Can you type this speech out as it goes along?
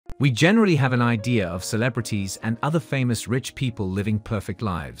We generally have an idea of celebrities and other famous rich people living perfect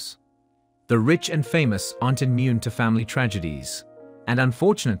lives. The rich and famous aren't immune to family tragedies, and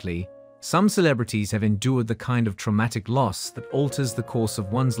unfortunately, some celebrities have endured the kind of traumatic loss that alters the course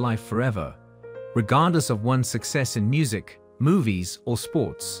of one's life forever, regardless of one's success in music, movies, or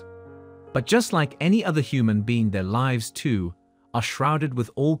sports. But just like any other human being, their lives too are shrouded with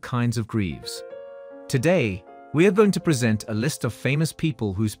all kinds of grieves. Today, we are going to present a list of famous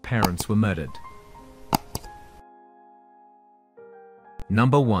people whose parents were murdered.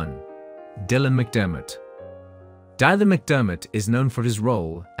 Number 1. Dylan McDermott. Dylan McDermott is known for his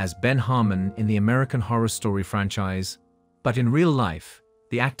role as Ben Harmon in the American Horror Story franchise, but in real life,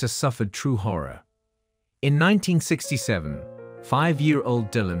 the actor suffered true horror. In 1967,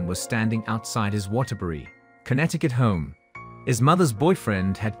 5-year-old Dylan was standing outside his Waterbury, Connecticut home. His mother's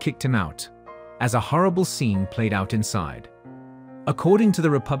boyfriend had kicked him out, as a horrible scene played out inside. According to the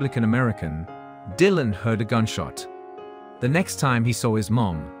Republican American, Dylan heard a gunshot. The next time he saw his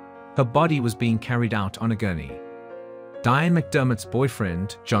mom, her body was being carried out on a gurney. Diane McDermott's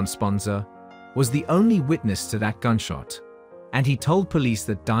boyfriend, John Sponser, was the only witness to that gunshot, and he told police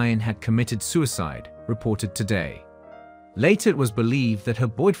that Diane had committed suicide, reported Today. Later it was believed that her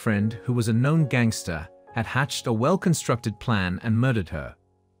boyfriend, who was a known gangster, had hatched a well-constructed plan and murdered her.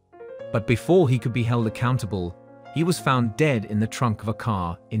 But before he could be held accountable, he was found dead in the trunk of a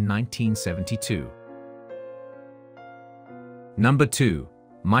car in 1972. Number 2.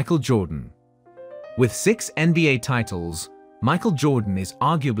 Michael Jordan. With 6 NBA titles, Michael Jordan is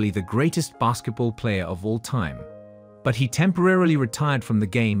arguably the greatest basketball player of all time. But he temporarily retired from the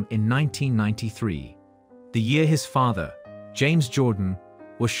game in 1993, the year his father, James Jordan,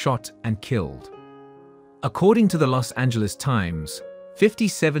 was shot and killed. According to the Los Angeles Times,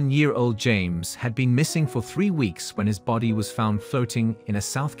 57-year-old James had been missing for 3 weeks when his body was found floating in a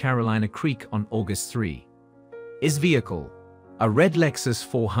South Carolina creek on August 3. His vehicle, a red Lexus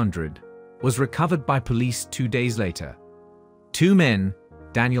 400, was recovered by police 2 days later. 2 men,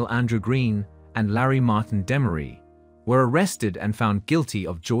 Daniel Andrew Green and Larry Martin Demery, were arrested and found guilty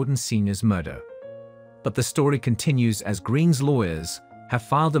of Jordan Sr.'s murder. But the story continues as Green's lawyers have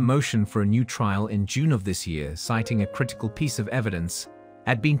filed a motion for a new trial in June of this year, citing a critical piece of evidence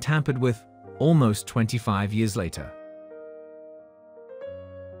had been tampered with almost 25 years later.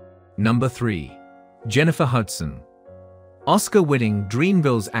 Number 3. Jennifer Hudson. Oscar-winning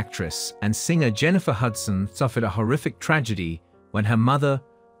Dreamville's actress and singer Jennifer Hudson suffered a horrific tragedy when her mother,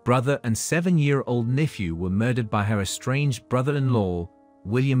 brother, and 7-year-old nephew were murdered by her estranged brother-in-law,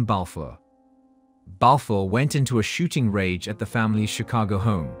 William Balfour. Balfour went into a shooting rage at the family's Chicago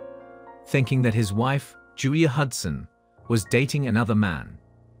home, thinking that his wife, Julia Hudson, was dating another man.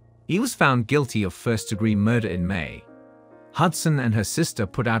 He was found guilty of first-degree murder in May. Hudson and her sister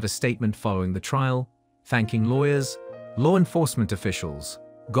put out a statement following the trial, thanking lawyers, law enforcement officials,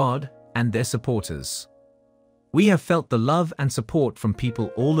 God, and their supporters. "We have felt the love and support from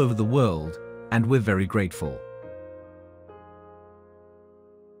people all over the world, and we're very grateful."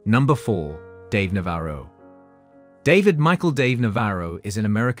 Number 4. Dave Navarro. David Michael Dave Navarro is an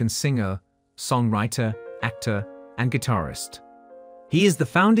American singer, songwriter, actor, and guitarist. He is the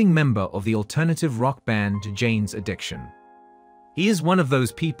founding member of the alternative rock band Jane's Addiction. He is one of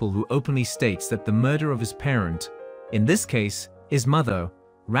those people who openly states that the murder of his parent, in this case, his mother,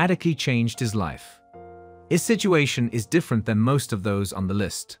 radically changed his life. His situation is different than most of those on the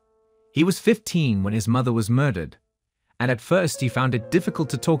list. He was 15 when his mother was murdered, and at first he found it difficult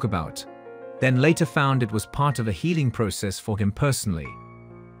to talk about, then later found it was part of a healing process for him personally.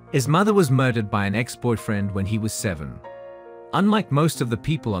 His mother was murdered by an ex-boyfriend when he was 7. Unlike most of the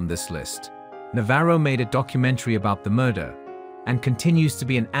people on this list, Navarro made a documentary about the murder and continues to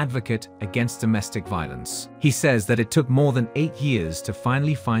be an advocate against domestic violence. He says that it took more than 8 years to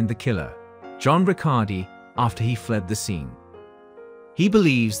finally find the killer, John Riccardi, after he fled the scene. He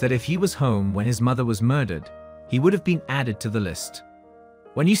believes that if he was home when his mother was murdered, he would have been added to the list.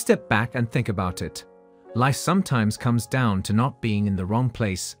 When you step back and think about it, life sometimes comes down to not being in the wrong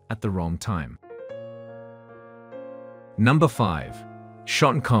place at the wrong time. Number 5.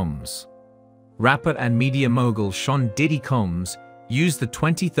 Sean Combs. Rapper and media mogul Sean Diddy Combs used the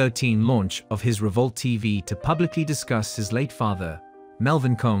 2013 launch of his Revolt TV to publicly discuss his late father,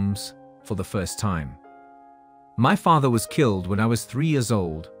 Melvin Combs, for the first time. "My father was killed when I was 3 years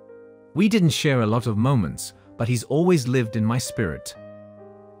old. We didn't share a lot of moments, but he's always lived in my spirit."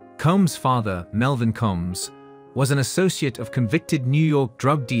 Combs' father, Melvin Combs, was an associate of convicted New York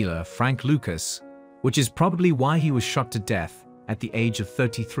drug dealer Frank Lucas, which is probably why he was shot to death at the age of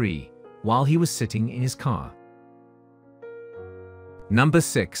 33 while he was sitting in his car. Number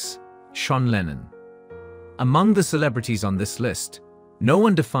 6. John Lennon. Among the celebrities on this list, no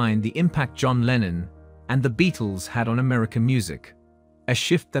one defined the impact John Lennon and the Beatles had on American music, a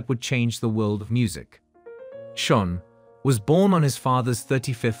shift that would change the world of music. John was born on his father's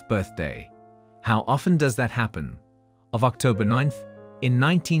 35th birthday. How often does that happen? Of October 9th in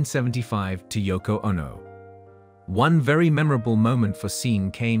 1975 to Yoko Ono. One very memorable moment for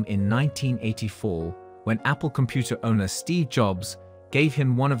Sean came in 1984 when Apple computer owner Steve Jobs gave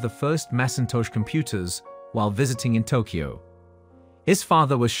him one of the first Macintosh computers while visiting in Tokyo. His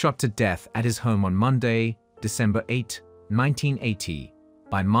father was shot to death at his home on Monday, December 8, 1980,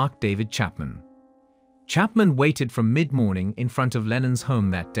 by Mark David Chapman. Chapman waited from mid-morning in front of Lennon's home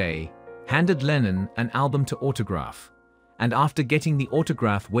that day, handed Lennon an album to autograph, and after getting the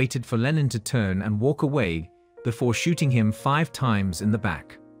autograph waited for Lennon to turn and walk away before shooting him 5 times in the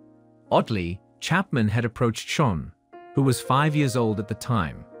back. Oddly, Chapman had approached John, who was 5 years old at the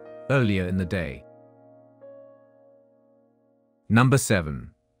time, earlier in the day. Number 7.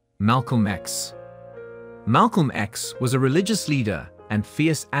 Malcolm X. Malcolm X was a religious leader and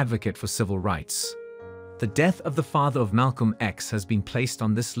fierce advocate for civil rights. The death of the father of Malcolm X has been placed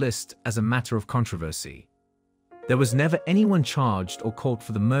on this list as a matter of controversy. There was never anyone charged or caught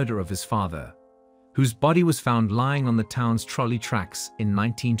for the murder of his father, whose body was found lying on the town's trolley tracks in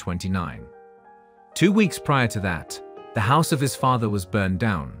 1929. 2 weeks prior to that, the house of his father was burned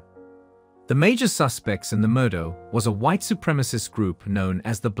down. The major suspects in the murder was a white supremacist group known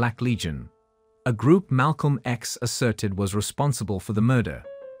as the Black Legion, a group Malcolm X asserted was responsible for the murder.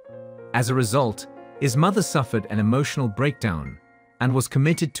 As a result, his mother suffered an emotional breakdown and was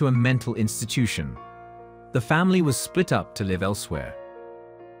committed to a mental institution. The family was split up to live elsewhere.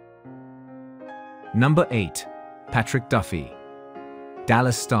 Number 8. Patrick Duffy.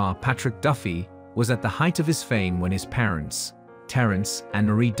 Dallas star Patrick Duffy was at the height of his fame when his parents, Terrence and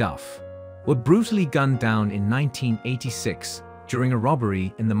Marie Duff, were brutally gunned down in 1986 during a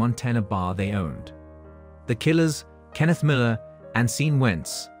robbery in the Montana bar they owned. The killers, Kenneth Miller and Sean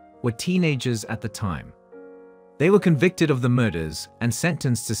Wentz, were teenagers at the time. They were convicted of the murders and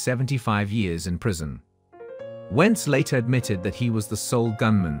sentenced to 75 years in prison. Wentz later admitted that he was the sole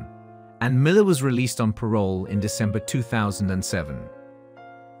gunman, and Miller was released on parole in December 2007.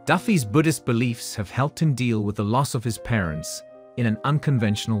 Duffy's Buddhist beliefs have helped him deal with the loss of his parents in an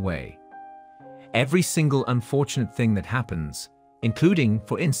unconventional way. Every single unfortunate thing that happens, including,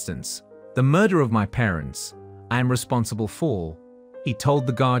 for instance, the murder of my parents, I am responsible for, he told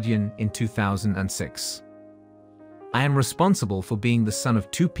The Guardian in 2006. I am responsible for being the son of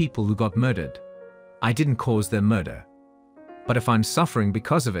 2 people who got murdered. I didn't cause their murder. But if I'm suffering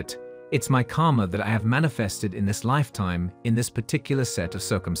because of it, it's my karma that I have manifested in this lifetime in this particular set of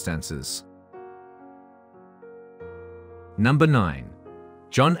circumstances. Number 9.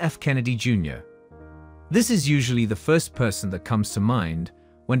 John F. Kennedy Jr. This is usually the first person that comes to mind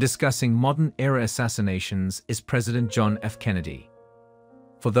when discussing modern-era assassinations is President John F. Kennedy.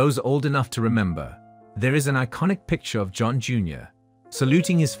 For those old enough to remember, there is an iconic picture of John Jr.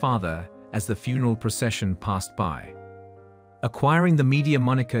 saluting his father as the funeral procession passed by. Acquiring the media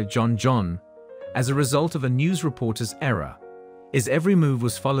moniker John as a result of a news reporter's error, his every move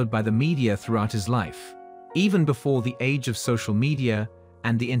was followed by the media throughout his life, even before the age of social media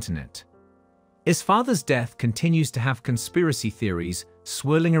and the internet. His father's death continues to have conspiracy theories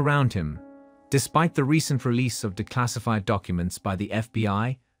swirling around him, despite the recent release of declassified documents by the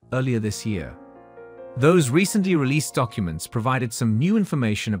FBI earlier this year. Those recently released documents provided some new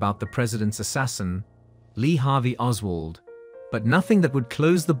information about the president's assassin, Lee Harvey Oswald, but nothing that would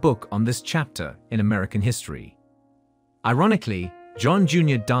close the book on this chapter in American history. Ironically, John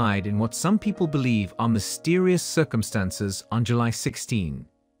Jr. died in what some people believe are mysterious circumstances on July 16,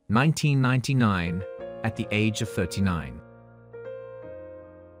 1999, at the age of 39.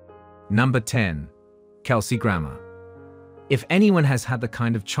 Number 10. Kelsey Grammer. If anyone has had the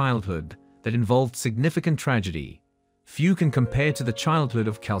kind of childhood that involved significant tragedy, few can compare to the childhood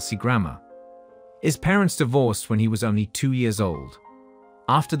of Kelsey Grammer. His parents divorced when he was only 2 years old.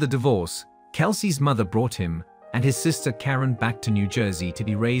 After the divorce, Kelsey's mother brought him and his sister Karen back to New Jersey to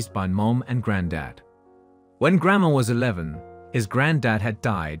be raised by mom and granddad. When Grammer was 11, his granddad had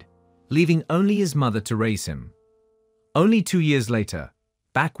died, leaving only his mother to raise him. Only 2 years later,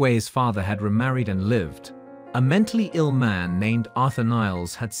 back where his father had remarried and lived, a mentally ill man named Arthur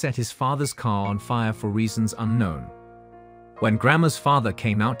Niles had set his father's car on fire for reasons unknown. When Grammer's father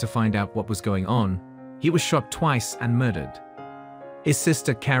came out to find out what was going on, he was shot twice and murdered. His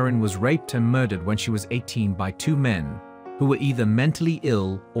sister Karen was raped and murdered when she was 18 by 2 men who were either mentally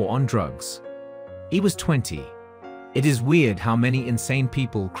ill or on drugs. He was 20. It is weird how many insane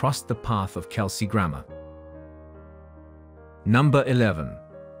people crossed the path of Kelsey Grammer. Number 11.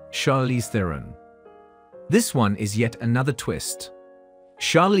 Charlize Theron. This one is yet another twist.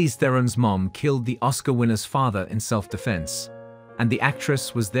 Charlize Theron's mom killed the Oscar winner's father in self-defense, and the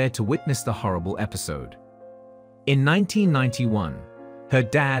actress was there to witness the horrible episode. In 1991, her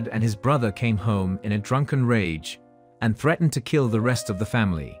dad and his brother came home in a drunken rage and threatened to kill the rest of the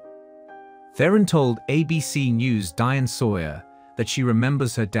family. Theron told ABC News' Diane Sawyer that she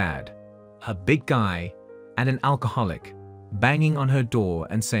remembers her dad, a big guy and an alcoholic, banging on her door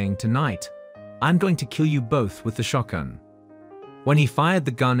and saying, "Tonight, I'm going to kill you both with the shotgun." When he fired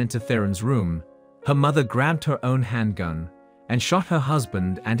the gun into Theron's room, her mother grabbed her own handgun and shot her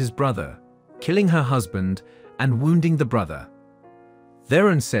husband and his brother, killing her husband and wounding the brother.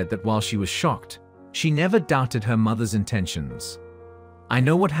 Theron said that while she was shocked, she never doubted her mother's intentions. "I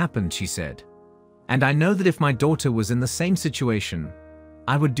know what happened," she said, "and I know that if my daughter was in the same situation,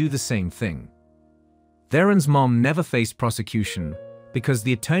 I would do the same thing." Theron's mom never faced prosecution because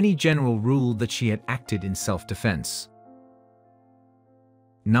the Attorney General ruled that she had acted in self-defense.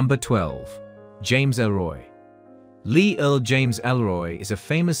 Number 12. James Ellroy. Lee Earl James Ellroy is a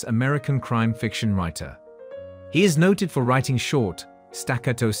famous American crime fiction writer. He is noted for writing short,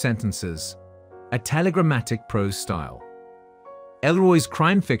 staccato sentences, a telegrammatic prose style. Ellroy's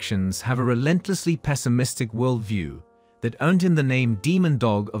crime fictions have a relentlessly pessimistic worldview that earned him the name Demon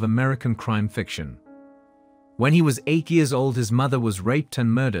Dog of American crime fiction. When he was 8 years old, his mother was raped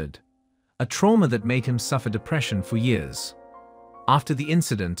and murdered, a trauma that made him suffer depression for years. After the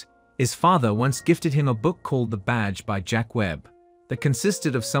incident, his father once gifted him a book called The Badge by Jack Webb that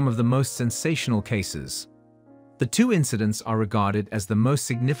consisted of some of the most sensational cases. The two incidents are regarded as the most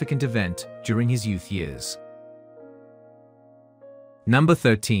significant event during his youth years. Number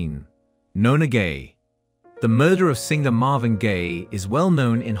 13. Nona Gaye. The murder of singer Marvin Gaye is well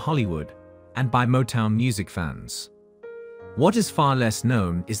known in Hollywood and by Motown music fans. What is far less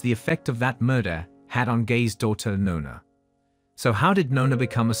known is the effect of that murder had on Gaye's daughter Nona. So how did Nona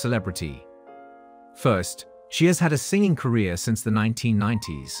become a celebrity? First, she has had a singing career since the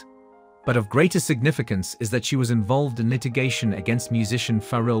 1990s. But of greater significance is that she was involved in litigation against musician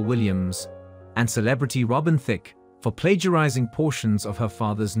Pharrell Williams and celebrity Robin Thicke for plagiarizing portions of her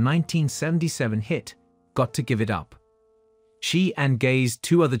father's 1977 hit, Got to Give It Up. She and Gaye's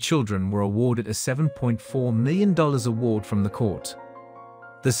two other children were awarded a $7.4 million award from the court.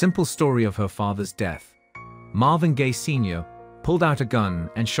 The simple story of her father's death. Marvin Gaye Sr. pulled out a gun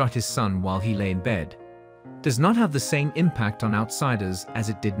and shot his son while he lay in bed, does not have the same impact on outsiders as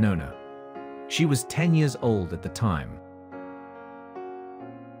it did Nona. She was 10 years old at the time.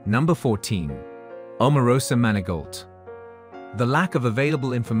 Number 14. Omarosa Manigault. The lack of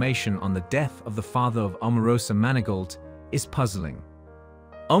available information on the death of the father of Omarosa Manigault is puzzling.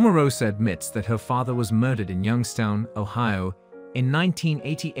 Omarosa admits that her father was murdered in Youngstown, Ohio, in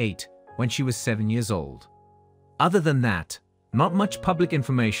 1988 when she was 7 years old. Other than that, not much public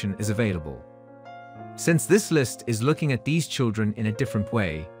information is available. Since this list is looking at these children in a different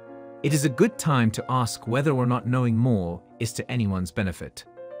way, it is a good time to ask whether or not knowing more is to anyone's benefit.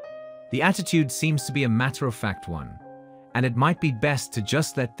 The attitude seems to be a matter-of-fact one, and it might be best to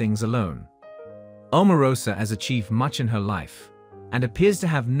just let things alone. Omarosa has achieved much in her life, and appears to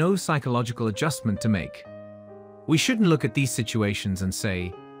have no psychological adjustment to make. We shouldn't look at these situations and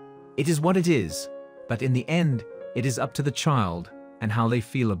say, "It is what it is," but in the end, it is up to the child and how they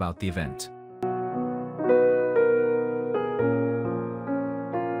feel about the event.